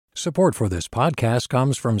Support for this podcast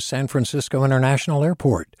comes from San Francisco International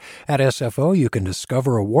Airport. At SFO, you can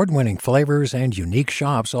discover award-winning flavors and unique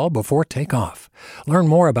shops all before takeoff. Learn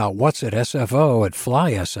more about what's at SFO at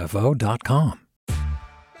flysfo.com.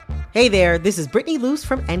 Hey there, this is Brittany Luce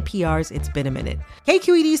from NPR's It's Been a Minute.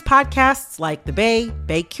 KQED's podcasts like The Bay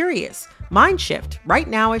Curious, Mindshift, Right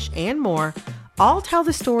Nowish, and more all tell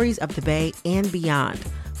the stories of the Bay and beyond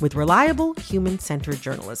with reliable, human-centered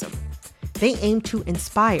journalism. They aim to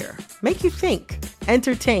inspire, make you think,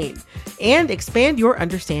 entertain, and expand your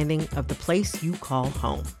understanding of the place you call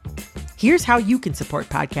home. Here's how you can support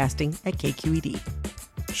podcasting at KQED.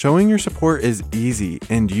 Showing your support is easy,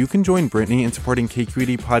 and you can join Brittany in supporting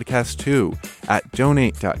KQED Podcast too at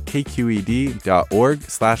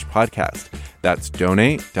donate.kqed.org/podcast. That's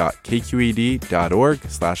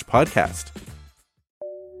donate.kqed.org/podcast.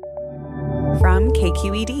 From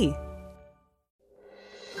KQED.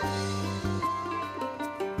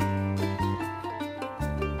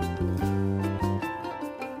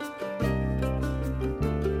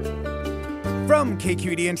 From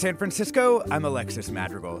KQED in San Francisco, I'm Alexis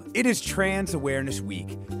Madrigal. It is Trans Awareness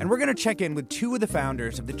Week, and we're going to check in with two of the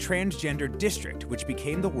founders of the Transgender District, which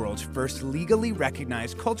became the world's first legally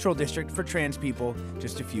recognized cultural district for trans people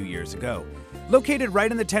just a few years ago. Located right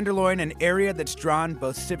in the Tenderloin, an area that's drawn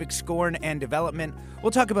both civic scorn and development, we'll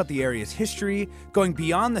talk about the area's history, going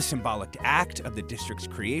beyond the symbolic act of the district's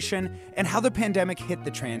creation, and how the pandemic hit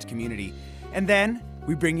the trans community. And then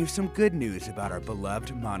we bring you some good news about our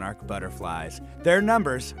beloved monarch butterflies. Their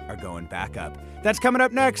numbers are going back up. That's coming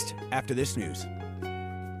up next after this news.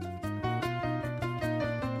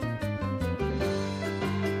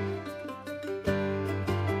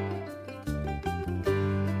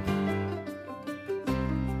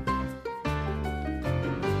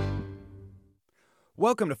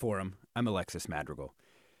 Welcome to Forum. I'm Alexis Madrigal.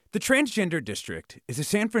 The Transgender District is a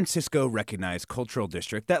San Francisco recognized cultural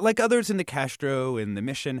district that, like others in the Castro and the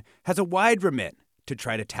Mission, has a wide remit to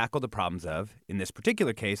try to tackle the problems of, in this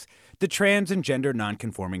particular case, the trans and gender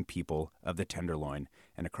nonconforming people of the Tenderloin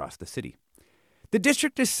and across the city. The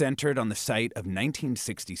district is centered on the site of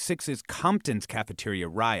 1966's Compton's cafeteria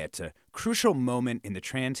riots, a crucial moment in the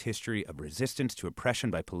trans history of resistance to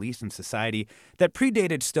oppression by police and society that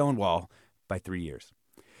predated Stonewall by 3 years.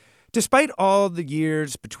 Despite all the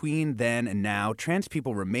years between then and now, trans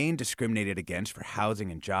people remain discriminated against for housing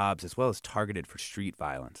and jobs, as well as targeted for street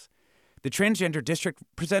violence. The Transgender District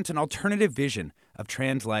presents an alternative vision of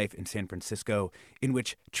trans life in San Francisco, in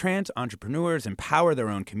which trans entrepreneurs empower their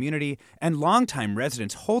own community and longtime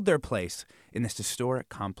residents hold their place in this historic,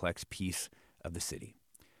 complex piece of the city.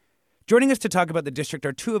 Joining us to talk about the district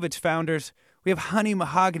are two of its founders. We have Honey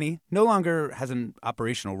Mahogany, no longer has an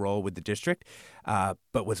operational role with the district,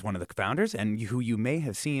 but was one of the founders and who you may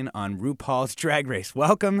have seen on RuPaul's Drag Race.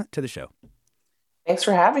 Welcome to the show. Thanks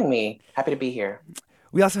for having me. Happy to be here.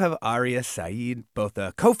 We also have Aria Saeed, both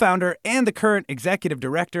a co-founder and the current executive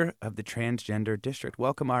director of the Transgender District.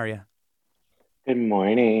 Welcome, Aria. Good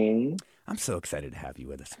morning. I'm so excited to have you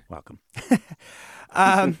with us. Welcome.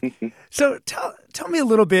 So tell me a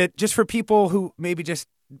little bit, just for people who maybe just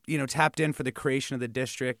tapped in for the creation of the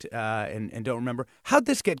district and don't remember, how'd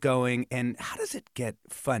this get going and how does it get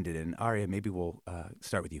funded? And Aria, maybe we'll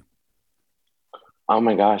start with you. Oh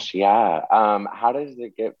my gosh, yeah. How does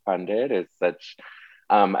it get funded is such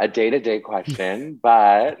a day-to-day question,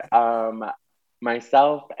 but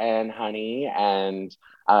myself and Honey and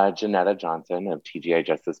Janetta Johnson of TGI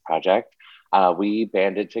Justice Project, we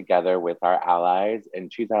banded together with our allies in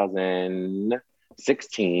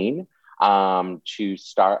 2016 to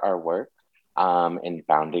start our work in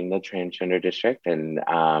founding the Transgender District.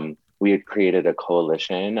 And we had created a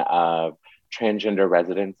coalition of transgender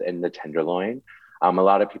residents in the Tenderloin. A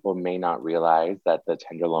lot of people may not realize that the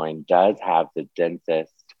Tenderloin does have the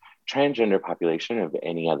densest transgender population of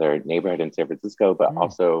any other neighborhood in San Francisco, but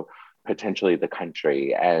also potentially the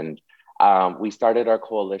country. And we started our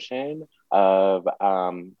coalition of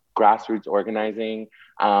grassroots organizing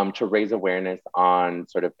to raise awareness on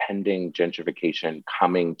sort of pending gentrification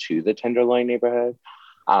coming to the Tenderloin neighborhood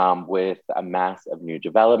with a mass of new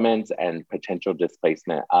developments and potential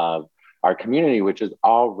displacement of our community, which is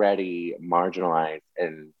already marginalized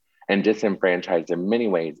and disenfranchised in many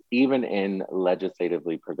ways, even in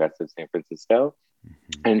legislatively progressive San Francisco.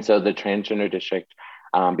 Mm-hmm. And so the Transgender District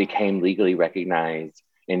became legally recognized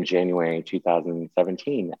in January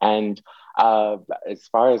 2017. And as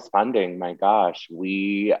far as funding, my gosh,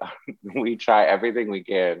 we try everything we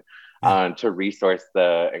can to resource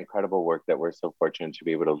the incredible work that we're so fortunate to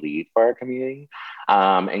be able to lead for our community,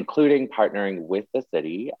 including partnering with the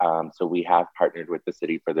city. So we have partnered with the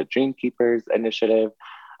city for the Dream Keepers initiative,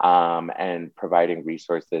 and providing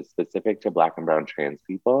resources specific to Black and Brown trans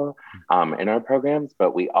people in our programs.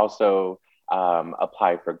 But we also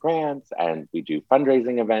apply for grants, and we do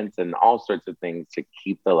fundraising events and all sorts of things to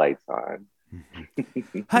keep the lights on.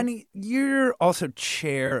 Honey, you're also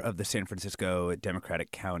chair of the San Francisco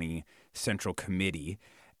Democratic County Central Committee.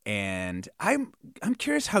 And I'm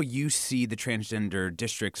curious how you see the transgender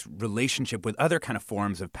district's relationship with other kind of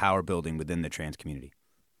forms of power building within the trans community.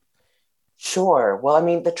 Sure. Well, I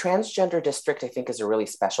mean, the transgender district, I think, is a really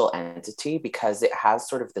special entity because it has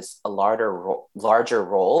sort of this larger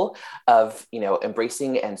role of,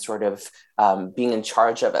 embracing and sort of being in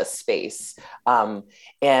charge of a space.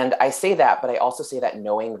 And I say that, but I also say that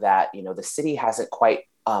knowing that, the city hasn't quite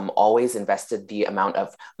always invested the amount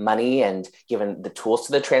of money and given the tools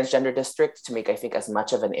to the transgender district to make, I think, as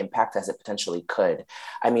much of an impact as it potentially could.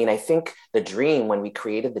 I mean, I think the dream when we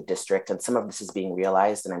created the district, and some of this is being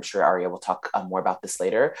realized, and I'm sure Aria will talk more about this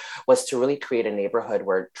later, was to really create a neighborhood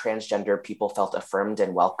where transgender people felt affirmed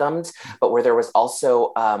and welcomed, but where there was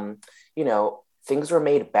also, things were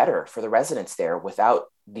made better for the residents there without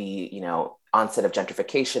the, onset of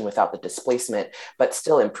gentrification, without the displacement, but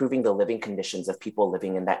still improving the living conditions of people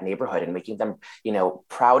living in that neighborhood and making them,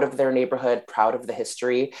 proud of their neighborhood, proud of the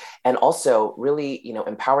history, and also really,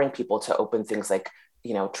 empowering people to open things like,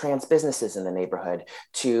 trans businesses in the neighborhood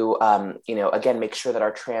to, again, make sure that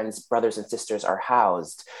our trans brothers and sisters are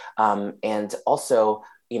housed. And also,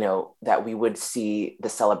 that we would see the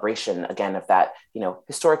celebration again of that,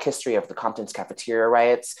 historic history of the Compton's cafeteria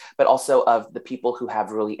riots, but also of the people who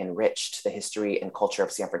have really enriched the history and culture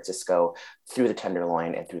of San Francisco through the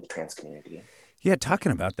Tenderloin and through the trans community. Yeah,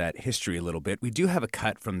 talking about that history a little bit, we do have a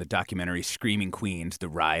cut from the documentary Screaming Queens, the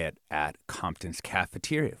riot at Compton's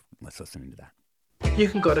cafeteria. Let's listen to that. You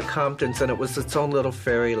can go to Compton's and it was its own little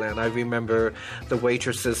fairyland. I remember the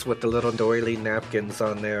waitresses with the little doily napkins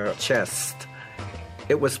on their chest.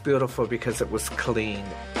 It was beautiful because it was clean.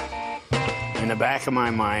 In the back of my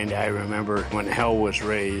mind, I remember when hell was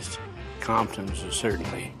raised, Compton's was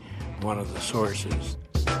certainly one of the sources.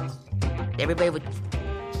 Everybody would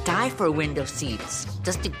die for window seats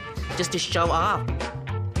just to show off.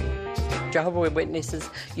 Jehovah's Witnesses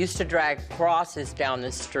used to drag crosses down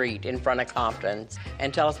the street in front of Compton's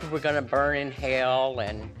and tell us we were going to burn in hell,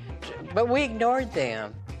 but we ignored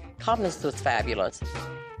them. Compton's was fabulous.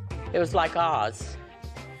 It was like Oz.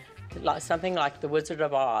 Something like the Wizard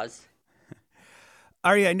of Oz.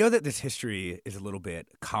 Aria, I know that this history is a little bit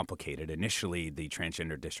complicated. Initially, the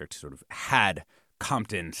transgender district sort of had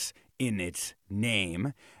Compton's in its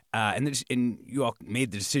name, and you all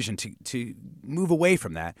made the decision to move away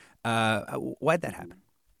from that. Why'd that happen?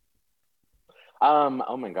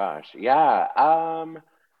 Oh my gosh, yeah.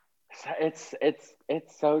 It's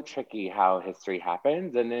so tricky how history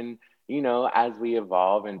happens, and then, as we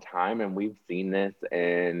evolve in time, and we've seen this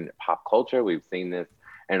in pop culture, we've seen this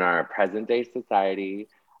in our present day society,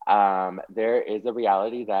 there is a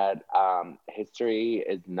reality that history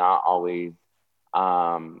is not always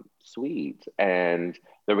sweet. And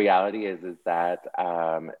the reality is that,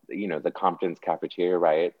 the Compton's cafeteria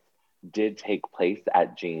riots did take place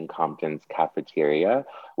at Jean Compton's cafeteria,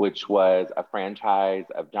 which was a franchise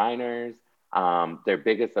of diners. Their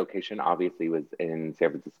biggest location obviously was in San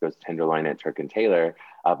Francisco's Tenderloin at Turk and Taylor,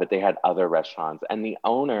 but they had other restaurants. And the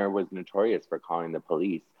owner was notorious for calling the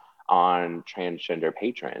police on transgender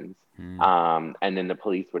patrons. And then the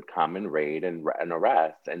police would come and raid and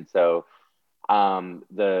arrest. And so in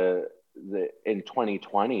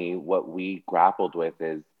 2020, what we grappled with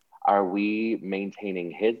is, are we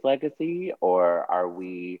maintaining his legacy, or are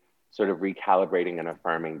we sort of recalibrating and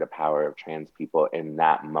affirming the power of trans people in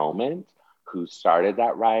that moment who started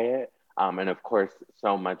that riot? And of course,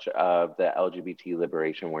 so much of the LGBT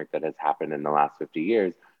liberation work that has happened in the last 50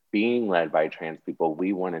 years being led by trans people,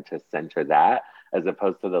 we wanted to center that as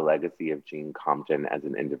opposed to the legacy of Jean Compton as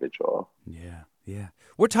an individual. Yeah.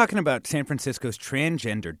 We're talking about San Francisco's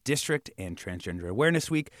Transgender District and Transgender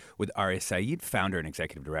Awareness Week with Aria Saeed, founder and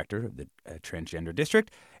executive director of the Transgender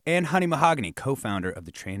District, and Honey Mahogany, co-founder of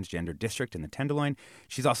the Transgender District in the Tenderloin.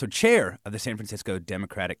 She's also chair of the San Francisco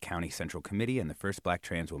Democratic County Central Committee and the first Black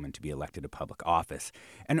trans woman to be elected to public office.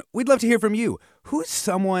 And we'd love to hear from you. Who's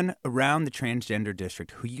someone around the Transgender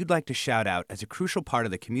District who you'd like to shout out as a crucial part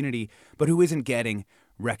of the community, but who isn't getting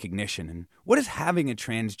recognition? And what does having a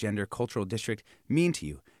transgender cultural district mean to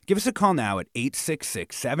you? Give us a call now at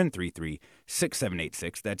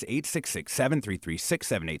 866-733-6786. That's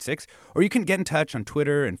 866-733-6786. Or you can get in touch on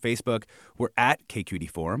Twitter and Facebook. We're at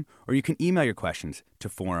KQED Forum. Or you can email your questions to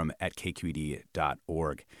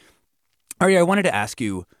forum@kqed.org. Aria, I wanted to ask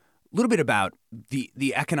you, little bit about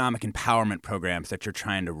the economic empowerment programs that you're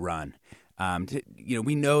trying to run.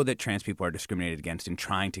 We know that trans people are discriminated against in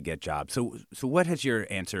trying to get jobs. So what has your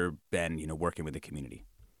answer been, working with the community?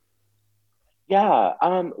 Yeah,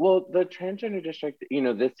 well, the Transgender District,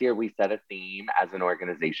 this year we set a theme as an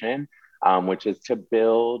organization, which is to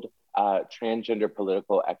build transgender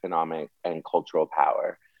political, economic, and cultural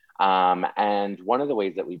power. And one of the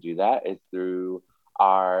ways that we do that is through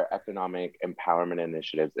our economic empowerment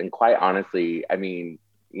initiatives. And quite honestly, 2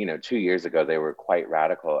 years ago, they were quite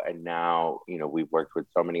radical. And now, we've worked with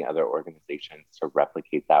so many other organizations to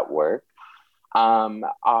replicate that work.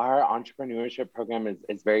 Our entrepreneurship program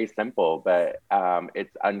is very simple, but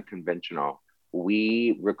it's unconventional.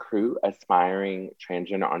 We recruit aspiring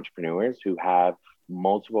transgender entrepreneurs who have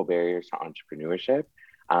multiple barriers to entrepreneurship,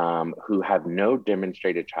 who have no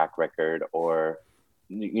demonstrated track record or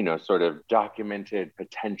sort of documented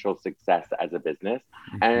potential success as a business.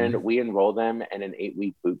 Mm-hmm. And we enroll them in an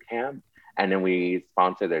 8-week boot camp. And then we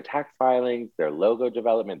sponsor their tax filings, their logo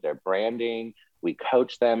development, their branding. We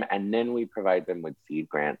coach them, and then we provide them with seed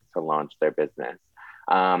grants to launch their business.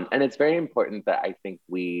 And it's very important that I think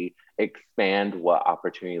we expand what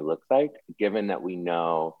opportunity looks like, given that we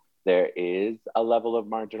know there is a level of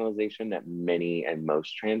marginalization that many and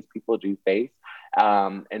most trans people do face.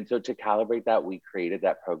 And so to calibrate that, we created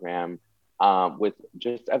that program with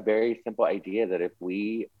just a very simple idea that if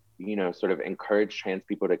we, sort of encourage trans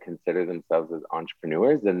people to consider themselves as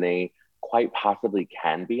entrepreneurs, then they quite possibly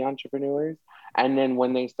can be entrepreneurs. And then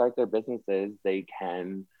when they start their businesses, they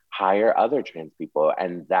can hire other trans people,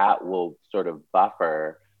 and that will sort of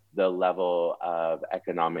buffer the level of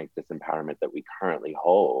economic disempowerment that we currently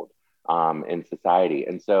hold in society.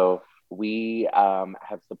 And so we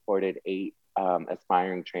have supported 8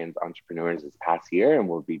 aspiring trans entrepreneurs this past year, and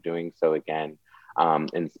we'll be doing so again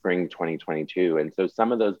in spring 2022. And so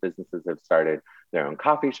some of those businesses have started their own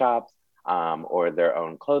coffee shops or their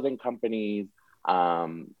own clothing companies,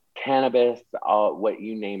 cannabis, what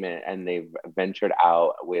you name it, and they've ventured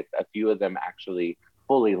out with a few of them actually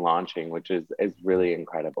fully launching, which is really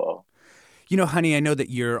incredible. Honey, I know that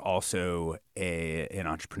you're also an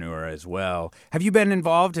entrepreneur as well. Have you been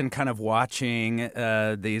involved in kind of watching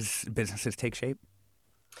these businesses take shape?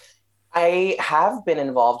 I have been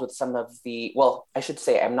involved with some of I should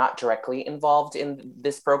say I'm not directly involved in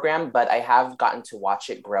this program, but I have gotten to watch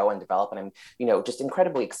it grow and develop. And I'm, just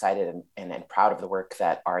incredibly excited and proud of the work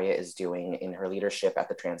that Arya is doing in her leadership at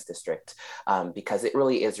the Trans District, because it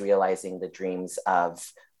really is realizing the dreams of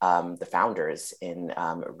the founders in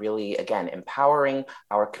really, again, empowering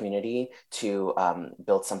our community to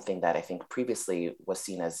build something that I think previously was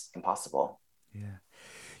seen as impossible. Yeah.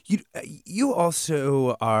 You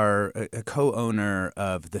also are a co-owner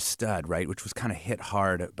of The Stud, right, which was kind of hit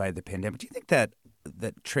hard by the pandemic. Do you think that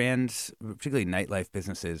trans, particularly nightlife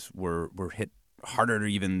businesses, were hit harder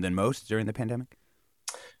even than most during the pandemic?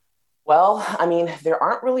 Well, there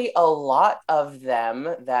aren't really a lot of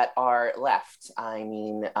them that are left.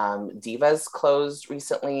 Divas closed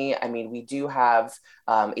recently. We do have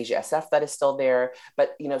Asia SF that is still there,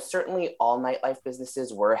 but, certainly all nightlife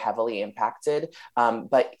businesses were heavily impacted.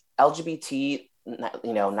 But LGBT,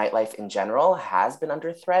 nightlife in general has been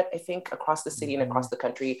under threat, I think, across the city and across the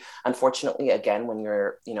country. Unfortunately, again, when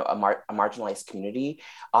you're, a marginalized community,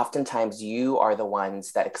 oftentimes you are the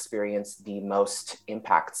ones that experience the most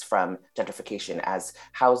impacts from gentrification as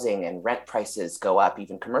housing and rent prices go up,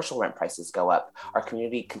 even commercial rent prices go up. Our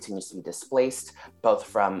community continues to be displaced, both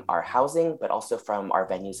from our housing, but also from our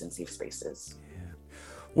venues and safe spaces.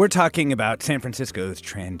 We're talking about San Francisco's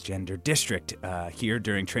Transgender District here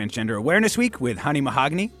during Transgender Awareness Week with Honey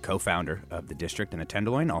Mahogany, co-founder of the district, and a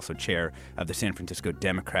Tenderloin, also chair of the San Francisco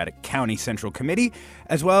Democratic County Central Committee,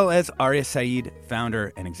 as well as Arya Saeed,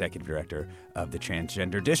 founder and executive director of the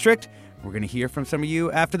Transgender District. We're going to hear from some of you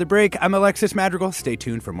after the break. I'm Alexis Madrigal. Stay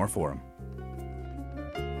tuned for more Forum.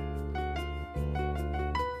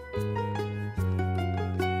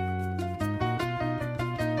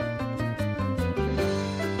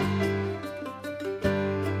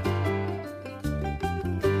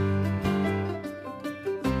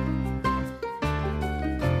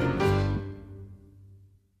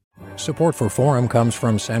 Support for Forum comes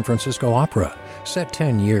from San Francisco Opera. Set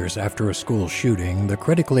 10 years after a school shooting, the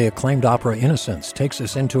critically acclaimed opera Innocence takes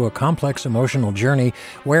us into a complex emotional journey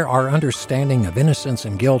where our understanding of innocence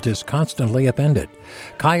and guilt is constantly upended.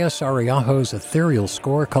 Kaya Sariaho's ethereal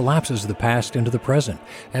score collapses the past into the present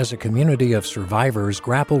as a community of survivors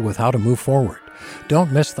grapple with how to move forward.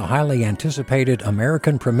 Don't miss the highly anticipated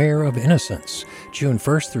American premiere of Innocence, June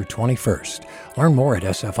 1st through 21st. Learn more at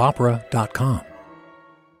sfopera.com.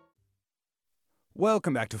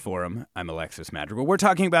 Welcome back to Forum. I'm Alexis Madrigal. We're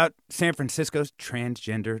talking about San Francisco's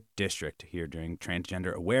Transgender District here during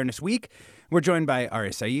Transgender Awareness Week. We're joined by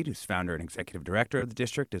Aria Saeed, who's founder and executive director of the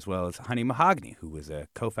district, as well as Honey Mahogany, who was a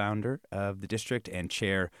co-founder of the district and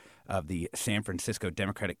chair of the San Francisco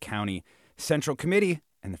Democratic County Central Committee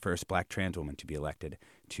and the first Black trans woman to be elected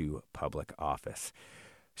to public office.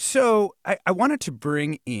 So I wanted to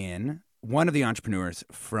bring in one of the entrepreneurs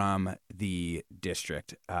from the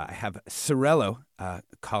district. I have Sorello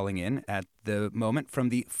calling in at the moment from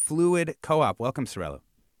the Fluid Co-op. Welcome, Sorello.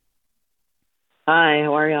 Hi,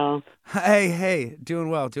 how are y'all? Hey,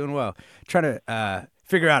 doing well. Trying to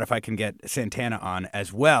figure out if I can get Santana on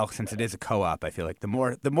as well, since it is a co-op. I feel like the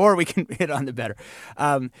more we can hit on, the better.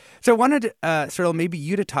 So I wanted, Sorello, maybe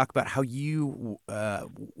you to talk about how you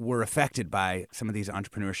were affected by some of these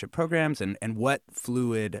entrepreneurship programs and what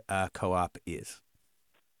Fluid Co-op is.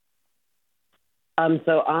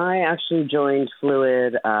 So I actually joined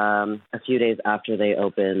Fluid a few days after they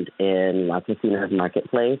opened in La Cocina's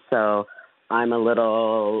Marketplace. So I'm a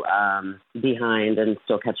little behind and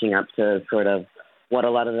still catching up to sort of what a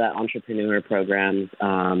lot of the entrepreneur programs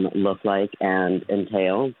look like and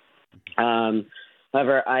entail.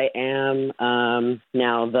 However, I am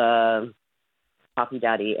now the coffee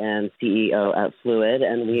daddy and CEO at Fluid,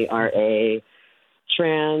 and we are a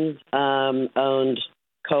trans-owned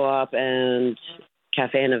co-op and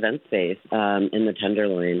cafe and event space in the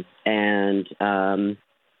Tenderloin. And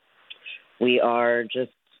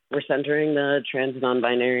we're centering the trans,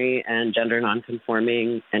 non-binary, and gender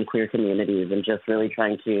non-conforming and queer communities, and just really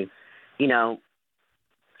trying to,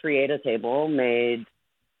 create a table made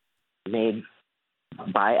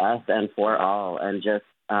by us and for all, and just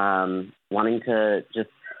wanting to just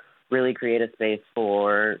really create a space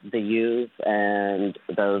for the youth and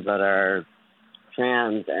those that are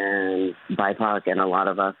trans and BIPOC, and a lot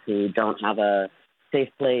of us who don't have a safe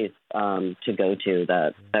place to go to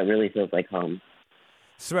that really feels like home.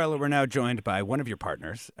 Sorello, we're now joined by one of your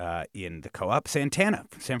partners in the co-op, Santana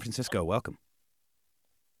from San Francisco. Welcome.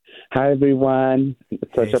 Hi, everyone.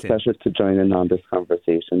 It's such a pleasure to join in on this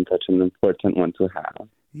conversation, such an important one to have.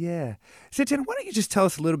 Yeah. Santana, why don't you just tell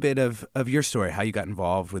us a little bit of your story, how you got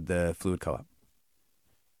involved with the Fluid Co-op?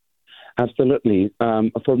 Absolutely.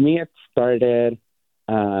 For me, it started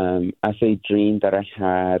as a dream that I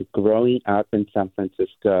had growing up in San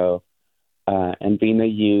Francisco. And being a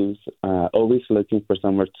youth, always looking for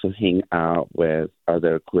somewhere to hang out with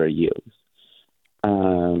other queer youth.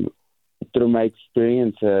 Through my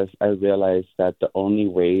experiences, I realized that the only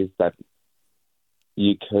ways that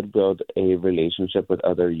you could build a relationship with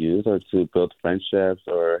other youth or to build friendships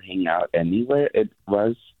or hang out anywhere, it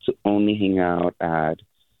was to only hang out at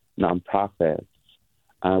nonprofits,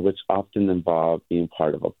 which often involved being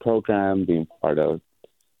part of a program, being part of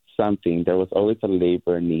something. There was always a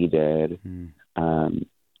labor needed.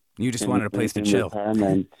 You just wanted a place to chill.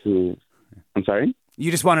 I'm sorry?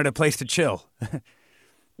 You just wanted a place to chill.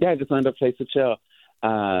 Yeah, I just wanted a place to chill.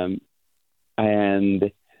 And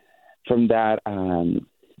from that,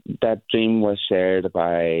 that dream was shared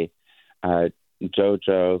by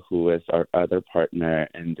Jojo, who is our other partner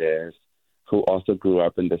in this, who also grew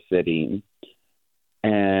up in the city.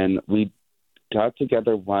 And we got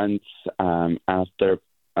together once after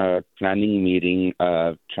a planning meeting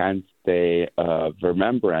of Trans Day of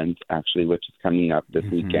Remembrance, actually, which is coming up this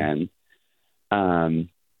weekend. And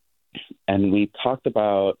we talked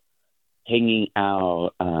about hanging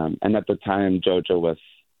out. And at the time, Jojo was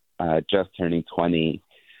just turning 20.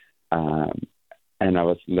 And I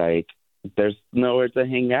was like, there's nowhere to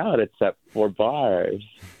hang out except for bars.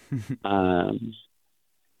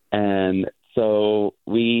 And so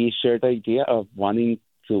we shared the idea of wanting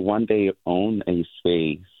to one day own a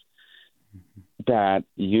space that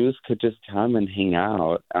youth could just come and hang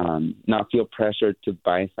out, not feel pressured to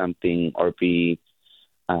buy something or be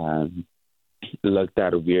looked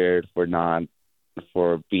at weird for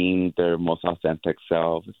being their most authentic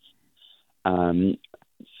selves.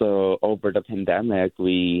 So over the pandemic,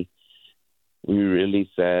 we really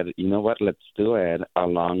said, you know what, let's do it,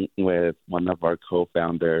 along with one of our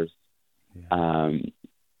co-founders,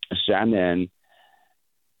 Shannon.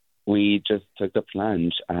 We just took the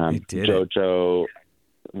plunge. Jojo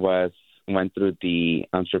went through the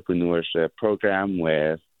entrepreneurship program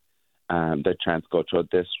with the Transcultural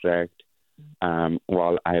District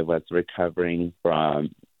while I was recovering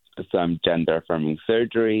from some gender-affirming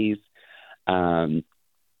surgeries. And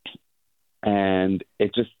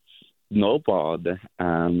it just snowballed.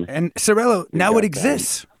 And Sorello, now it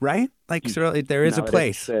exists, right? Like, Sorello, there is a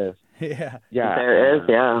place. Yeah. There is,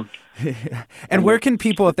 And where can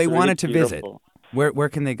people, if they wanted to visit, where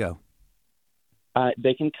can they go?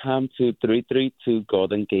 They can come to 332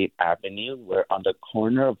 Golden Gate Avenue. We're on the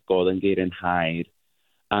corner of Golden Gate and Hyde.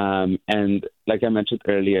 And like I mentioned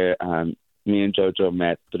earlier, me and JoJo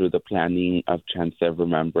met through the planning of Trans Day of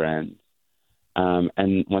Remembrance.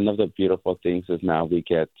 And one of the beautiful things is now we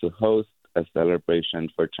get to host a celebration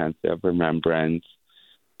for Trans Day of Remembrance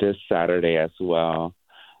this Saturday as well.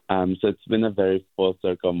 So it's been a very full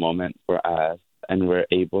circle moment for us, and we're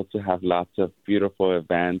able to have lots of beautiful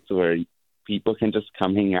events where people can just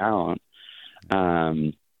come hang out.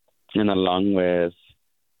 And along with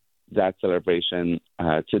that celebration,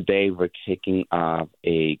 today we're kicking off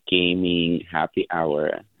a gaming happy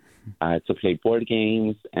hour to play board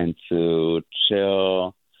games and to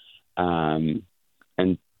chill and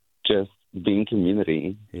just be in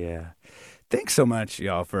community. Yeah. Thanks so much,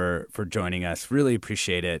 y'all, for joining us. Really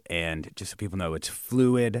appreciate it. And just so people know, it's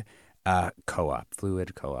Fluid Co-op.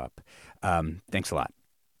 Fluid Co-op. Thanks a lot.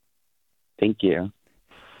 Thank you.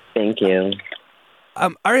 Thank you.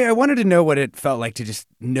 Ari, I wanted to know what it felt like to just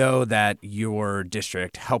know that your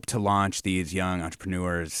district helped to launch these young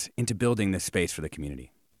entrepreneurs into building this space for the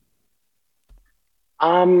community.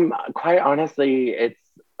 Quite honestly, it's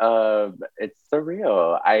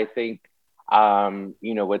surreal. I think,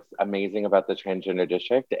 what's amazing about the Transgender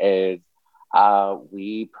District is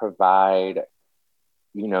we provide,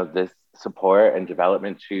 this support and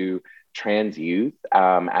development to trans youth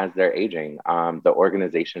as they're aging. The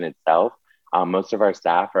organization itself, most of our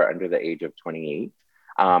staff are under the age of 28.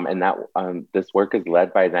 And that this work is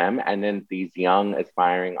led by them. And then these young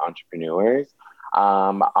aspiring entrepreneurs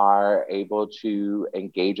are able to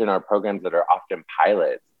engage in our programs that are often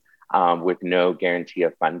pilots with no guarantee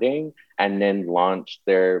of funding, and then launch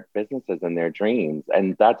their businesses and their dreams.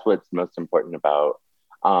 And that's what's most important about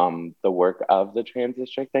the work of the Trans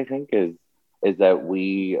District, I think, is that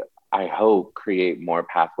we, I hope, create more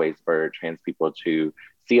pathways for trans people to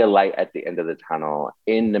see a light at the end of the tunnel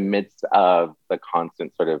in the midst of the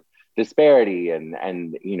constant sort of disparity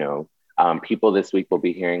and people this week will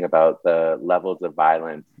be hearing about the levels of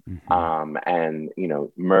violence and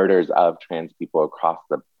murders of trans people across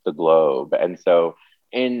the globe. And so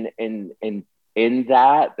in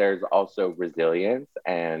that, there's also resilience,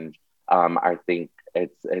 and I think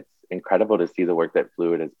it's incredible to see the work that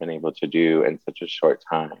Fluid has been able to do in such a short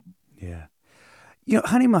time. Yeah.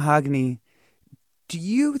 Honey Mahogany, do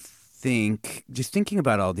you think, just thinking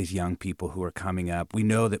about all these young people who are coming up, we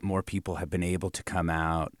know that more people have been able to come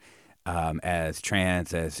out as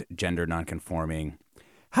trans, as gender nonconforming.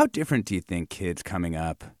 How different do you think kids coming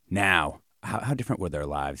up now, how different would their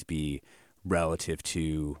lives be relative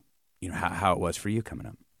to, how it was for you coming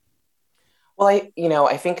up? Well,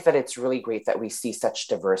 I think that it's really great that we see such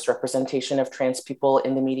diverse representation of trans people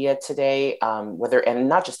in the media today, and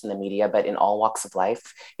not just in the media, but in all walks of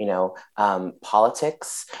life,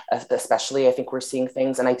 politics, especially, I think we're seeing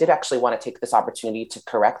things. And I did actually want to take this opportunity to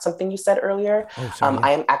correct something you said earlier. Oh, sorry.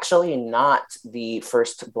 I am actually not the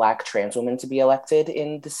first Black trans woman to be elected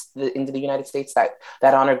into the United States. That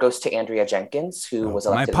honor goes to Andrea Jenkins, who was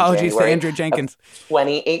elected my apologies in January to Andrea Jenkins.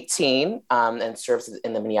 2018, and serves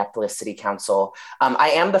in the Minneapolis City Council. I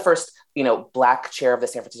am the first, Black chair of the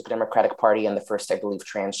San Francisco Democratic Party and the first, I believe,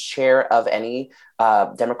 trans chair of any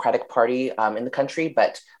Democratic Party in the country,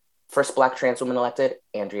 but first Black trans woman elected,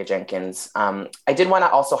 Andrea Jenkins. I did want to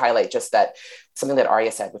also highlight just that something that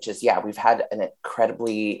Aria said, which is, we've had an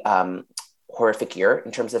incredibly horrific year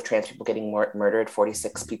in terms of trans people getting murdered.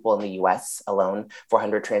 46 people in the US alone,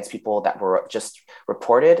 400 trans people that were just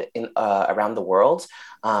reported in around the world.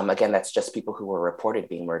 Again, that's just people who were reported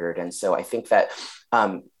being murdered. And so I think that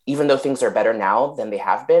even though things are better now than they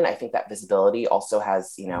have been, I think that visibility also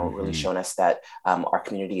has, really shown us that our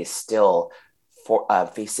community is still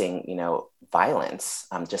facing, violence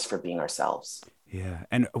just for being ourselves. Yeah,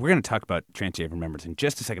 and we're going to talk about Trans Day of Remembrance in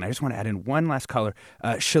just a second. I just want to add in one last caller,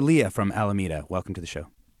 Shalia from Alameda. Welcome to the show.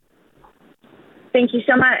 Thank you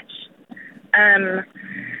so much. I'm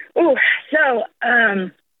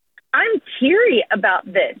teary about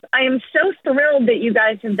this. I am so thrilled that you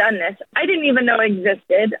guys have done this. I didn't even know it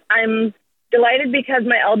existed. I'm delighted because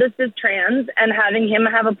my eldest is trans, and having him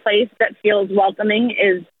have a place that feels welcoming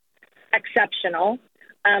is exceptional.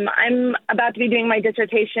 I'm about to be doing my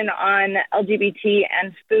dissertation on LGBT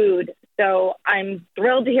and food, so I'm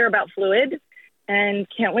thrilled to hear about Fluid and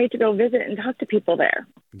can't wait to go visit and talk to people there.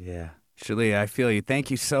 Yeah. Shalia, I feel you.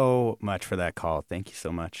 Thank you so much for that call. Thank you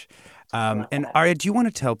so much. And Aria, do you want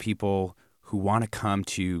to tell people who want to come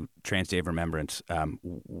to Trans Day of Remembrance,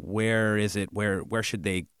 where is it? Where should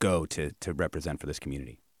they go to represent for this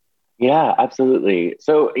community? Yeah, absolutely.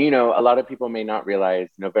 So, a lot of people may not realize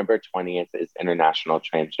November 20th is International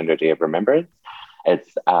Transgender Day of Remembrance.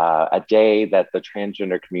 It's a day that the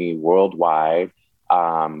transgender community worldwide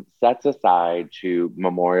sets aside to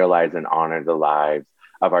memorialize and honor the lives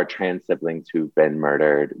of our trans siblings who've been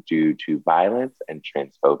murdered due to violence and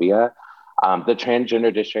transphobia. The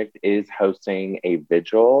Transgender District is hosting a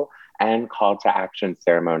vigil and call to action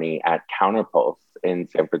ceremony at Counterpulse in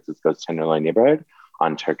San Francisco's Tenderloin neighborhood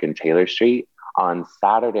on Turk and Taylor Street on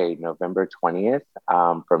Saturday, November 20th,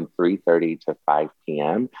 from 3:30 to 5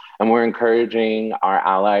 p.m. And we're encouraging our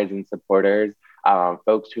allies and supporters,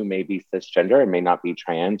 folks who may be cisgender and may not be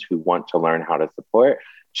trans, who want to learn how to support,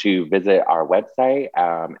 to visit our website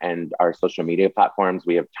and our social media platforms.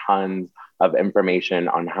 We have tons of information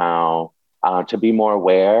on how to be more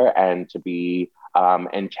aware and to be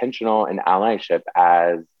intentional in allyship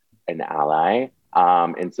as an ally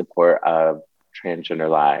in support of transgender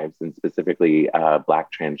lives, and specifically Black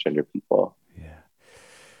transgender people.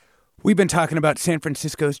 We've been talking about San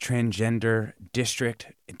Francisco's Transgender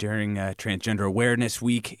District during Transgender Awareness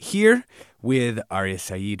Week here with Aria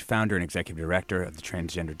Saeed, founder and executive director of the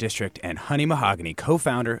Transgender District, and Honey Mahogany,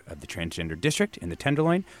 co-founder of the Transgender District in the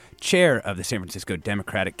Tenderloin, chair of the San Francisco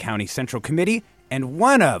Democratic County Central Committee, and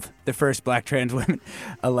one of the first Black trans women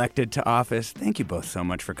elected to office. Thank you both so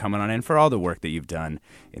much for coming on and for all the work that you've done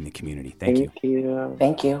in the community. Thank you.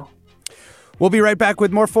 Thank you. We'll be right back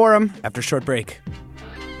with more Forum after a short break.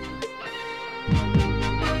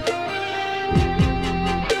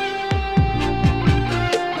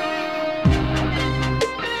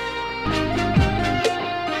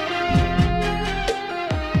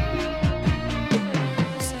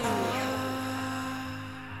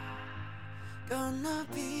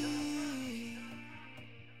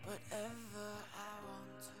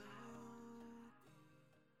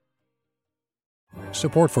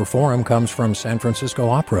 Support for Forum comes from San Francisco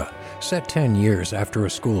Opera. Set 10 years after a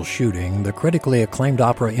school shooting, the critically acclaimed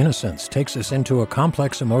opera Innocence takes us into a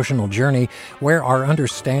complex emotional journey where our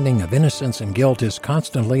understanding of innocence and guilt is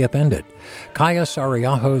constantly upended. Kaya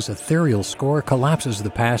Sariaho's ethereal score collapses the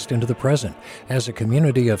past into the present as a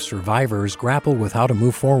community of survivors grapple with how to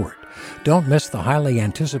move forward. Don't miss the highly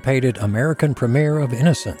anticipated American premiere of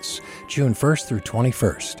Innocence, June 1st through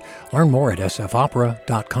 21st. Learn more at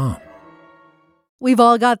sfopera.com. We've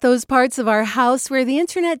all got those parts of our house where the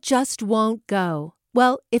internet just won't go.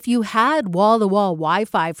 Well, if you had wall-to-wall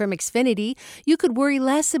Wi-Fi from Xfinity, you could worry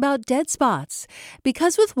less about dead spots.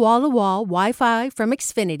 Because with wall-to-wall Wi-Fi from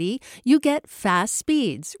Xfinity, you get fast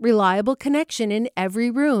speeds, reliable connection in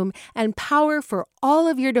every room, and power for all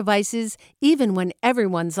of your devices, even when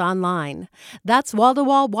everyone's online. That's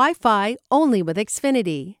wall-to-wall Wi-Fi only with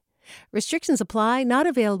Xfinity. Restrictions apply, not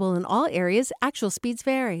available in all areas. Actual speeds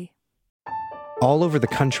vary. All over the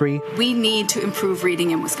country, we need to improve reading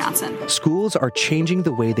in Wisconsin. Schools are changing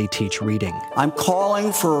the way they teach reading. I'm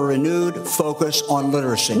calling for a renewed focus on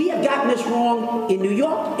literacy. We have gotten this wrong in New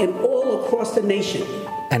York and all across the nation.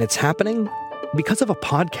 And it's happening because of a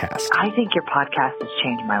podcast. I think your podcast has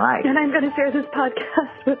changed my life. And I'm going to share this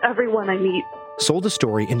podcast with everyone I meet. Sold a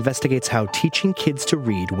Story investigates how teaching kids to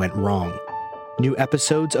read went wrong. New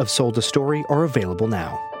episodes of Sold a Story are available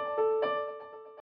now.